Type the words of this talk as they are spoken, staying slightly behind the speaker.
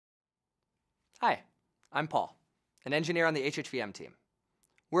Hi, I'm Paul, an engineer on the HHVM team.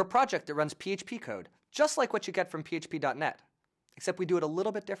 We're a project that runs PHP code just like what you get from php.net, except we do it a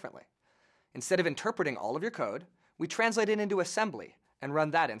little bit differently. Instead of interpreting all of your code, we translate it into assembly and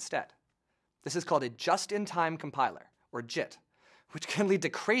run that instead. This is called a just-in-time compiler, or JIT, which can lead to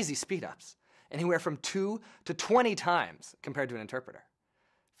crazy speedups, anywhere from 2 to 20 times compared to an interpreter.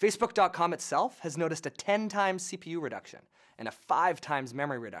 Facebook.com itself has noticed a 10 times CPU reduction and a 5 times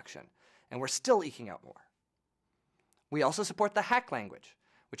memory reduction, and we're still eking out more. We also support the hack language,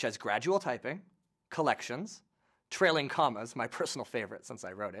 which has gradual typing, collections, trailing commas, my personal favorite since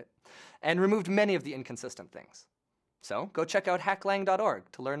I wrote it, and removed many of the inconsistent things. So go check out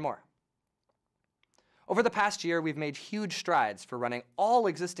hacklang.org to learn more. Over the past year, we've made huge strides for running all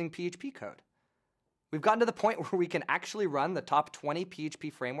existing PHP code. We've gotten to the point where we can actually run the top 20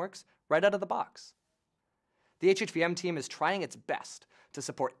 PHP frameworks right out of the box. The HHVM team is trying its best to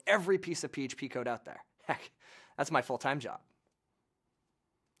support every piece of PHP code out there. Heck, that's my full-time job.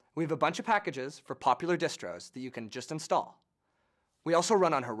 We have a bunch of packages for popular distros that you can just install. We also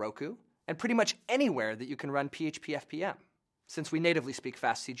run on Heroku and pretty much anywhere that you can run PHP FPM, since we natively speak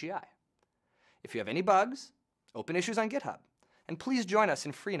fast CGI. If you have any bugs, open issues on GitHub, and please join us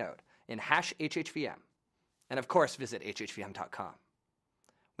in Freenode in #HHVM. And of course, visit hhvm.com.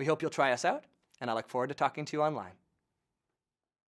 We hope you'll try us out, and I look forward to talking to you online.